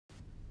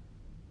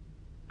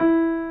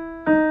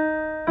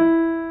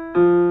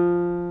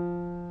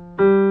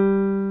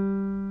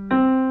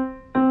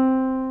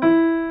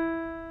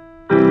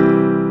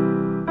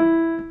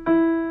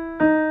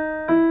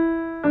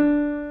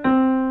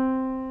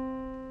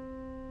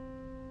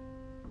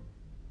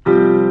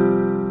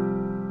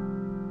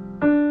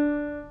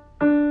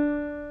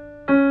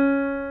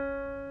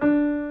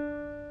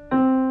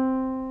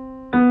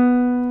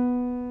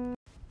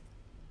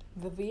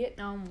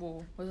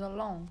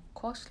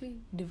costly,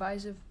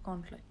 divisive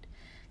conflict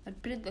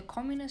that pitted the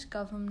communist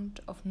government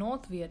of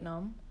North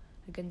Vietnam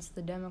against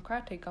the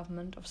democratic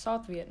government of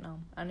South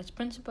Vietnam and its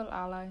principal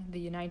ally, the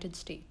United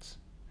States.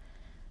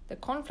 The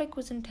conflict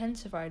was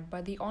intensified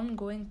by the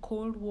ongoing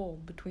Cold War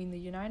between the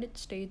United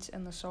States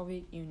and the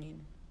Soviet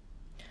Union.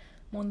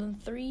 More than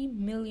 3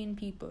 million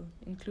people,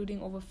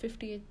 including over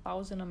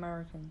 58,000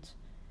 Americans,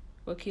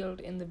 were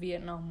killed in the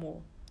Vietnam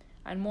War,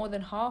 and more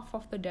than half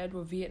of the dead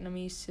were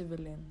Vietnamese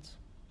civilians.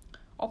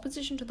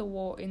 Opposition to the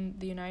war in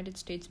the United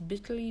States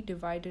bitterly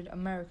divided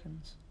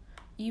Americans,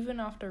 even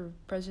after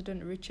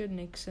President Richard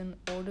Nixon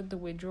ordered the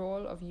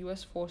withdrawal of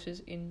U.S. forces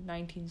in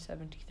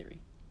 1973.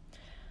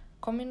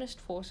 Communist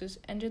forces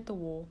ended the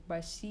war by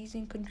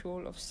seizing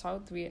control of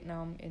South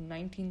Vietnam in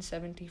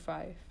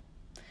 1975,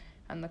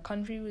 and the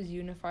country was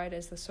unified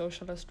as the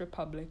Socialist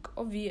Republic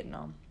of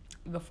Vietnam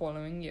the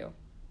following year.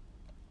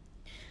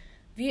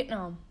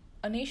 Vietnam,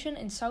 a nation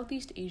in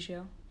Southeast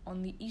Asia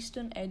on the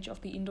eastern edge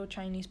of the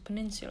Indo-Chinese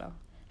peninsula,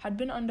 had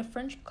been under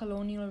French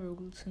colonial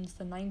rule since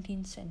the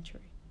 19th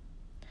century.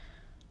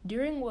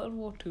 During World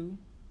War II,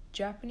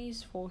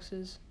 Japanese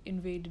forces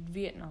invaded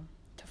Vietnam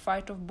to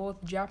fight off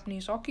both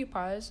Japanese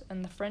occupiers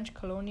and the French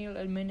colonial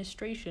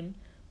administration.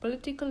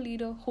 Political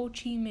leader Ho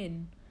Chi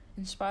Minh,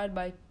 inspired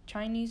by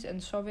Chinese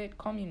and Soviet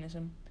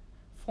communism,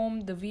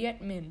 formed the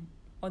Viet Minh,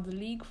 or the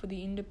League for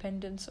the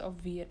Independence of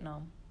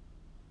Vietnam.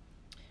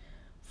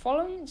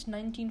 Following its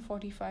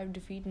 1945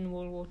 defeat in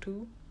World War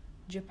II,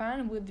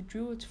 Japan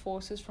withdrew its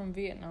forces from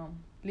Vietnam,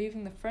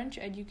 leaving the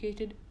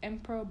French-educated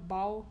Emperor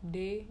Bao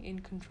Day in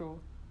control.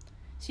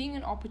 Seeing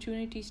an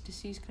opportunity to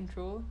seize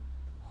control,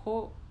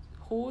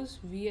 Ho's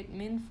Viet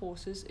Minh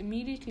forces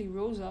immediately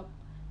rose up,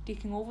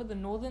 taking over the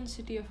northern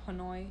city of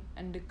Hanoi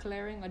and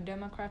declaring a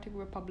Democratic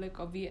Republic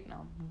of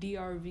Vietnam,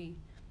 DRV,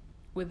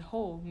 with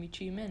Ho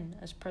Chi Minh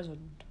as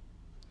president.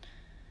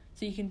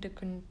 Seeking to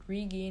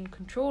regain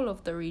control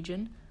of the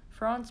region,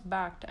 France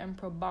backed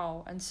Emperor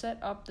Bao and set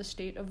up the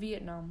state of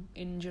Vietnam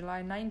in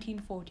July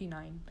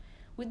 1949,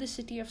 with the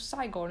city of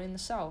Saigon in the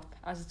south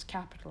as its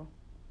capital.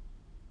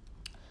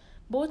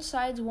 Both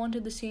sides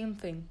wanted the same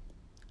thing,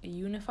 a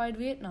unified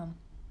Vietnam.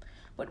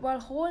 But while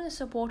Ho and his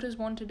supporters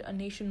wanted a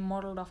nation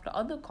modeled after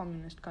other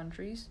communist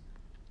countries,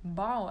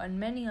 Bao and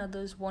many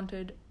others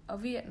wanted a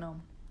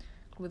Vietnam,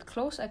 with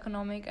close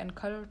economic and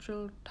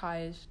cultural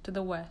ties to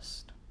the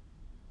West.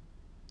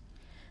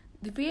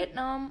 The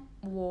Vietnam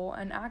War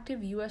and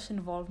active U.S.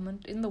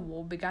 involvement in the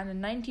war began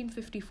in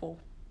 1954,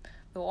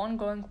 though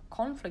ongoing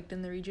conflict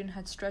in the region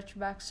had stretched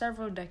back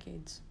several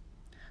decades.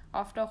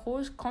 After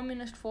Ho's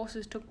communist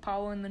forces took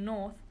power in the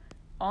north,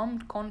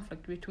 armed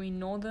conflict between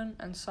northern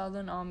and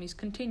southern armies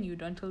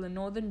continued until the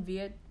northern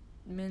Viet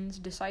Minh's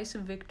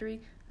decisive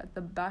victory at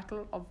the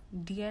Battle of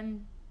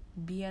Dien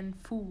Bien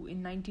Phu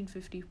in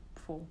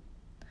 1954.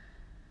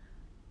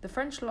 The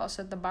French loss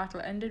at the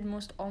battle ended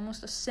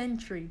almost a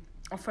century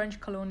of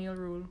French colonial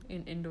rule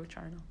in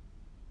Indochina.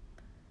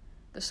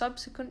 The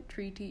subsequent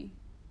treaty,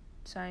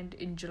 signed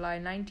in July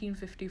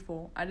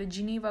 1954 at a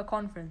Geneva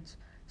conference,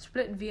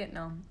 split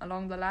Vietnam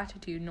along the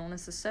latitude known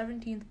as the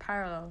 17th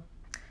parallel,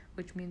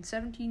 which means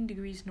 17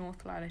 degrees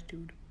north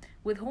latitude,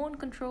 with Ho in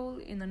control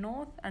in the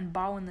north and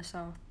Bao in the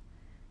south.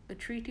 The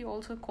treaty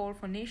also called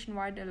for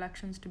nationwide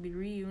elections to be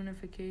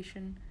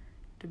reunification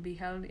to be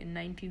held in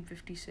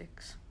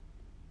 1956.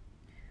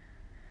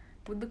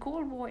 With the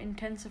Cold War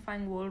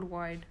intensifying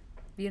worldwide,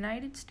 the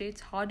United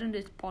States hardened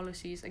its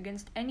policies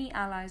against any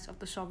allies of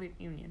the Soviet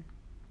Union.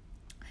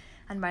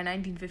 And by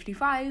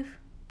 1955,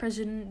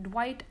 President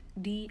Dwight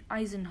D.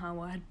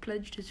 Eisenhower had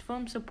pledged his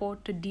firm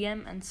support to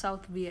Diem and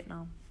South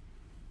Vietnam.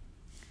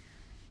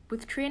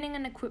 With training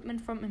and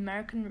equipment from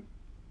American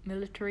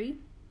military,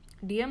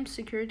 Diem's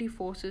security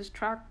forces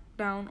tracked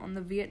down on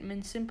the Viet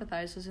Minh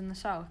sympathizers in the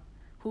south,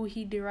 who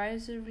he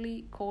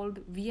derisively called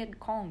Viet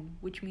Cong,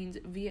 which means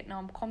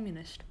Vietnam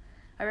Communist,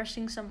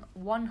 arresting some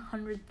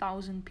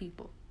 100,000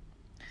 people.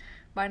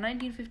 By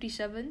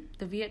 1957,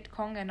 the Viet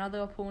Cong and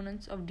other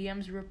opponents of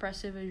Diem's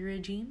repressive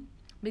regime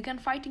began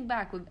fighting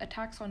back with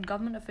attacks on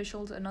government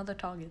officials and other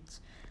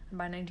targets, and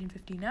by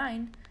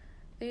 1959,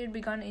 they had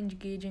begun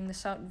engaging the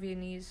South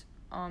Vietnamese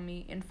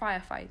army in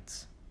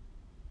firefights.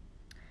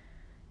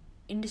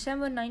 In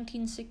December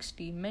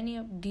 1960, many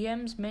of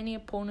Diem's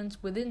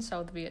opponents within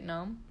South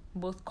Vietnam,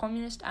 both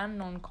communist and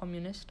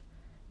non-communist,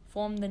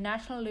 formed the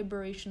National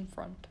Liberation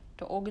Front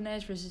to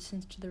organize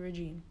resistance to the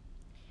regime.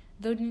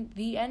 Though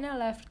the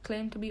NLF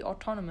claimed to be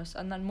autonomous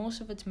and that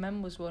most of its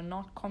members were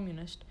not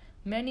communist,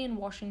 many in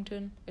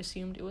Washington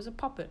assumed it was a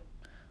puppet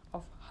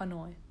of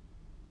Hanoi.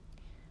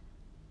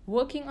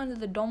 Working under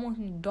the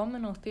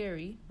domino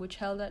theory, which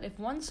held that if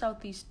one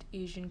Southeast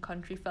Asian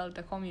country fell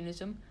to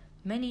communism,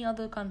 many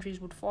other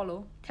countries would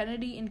follow,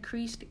 Kennedy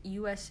increased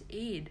U.S.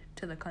 aid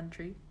to the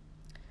country,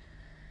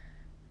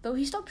 though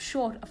he stopped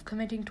short of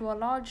committing to a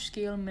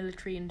large-scale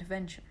military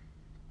intervention.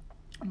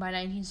 By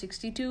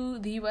 1962,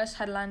 the U.S.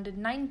 had landed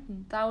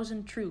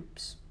 9,000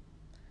 troops,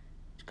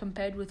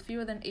 compared with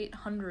fewer than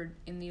 800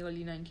 in the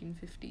early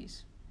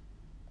 1950s.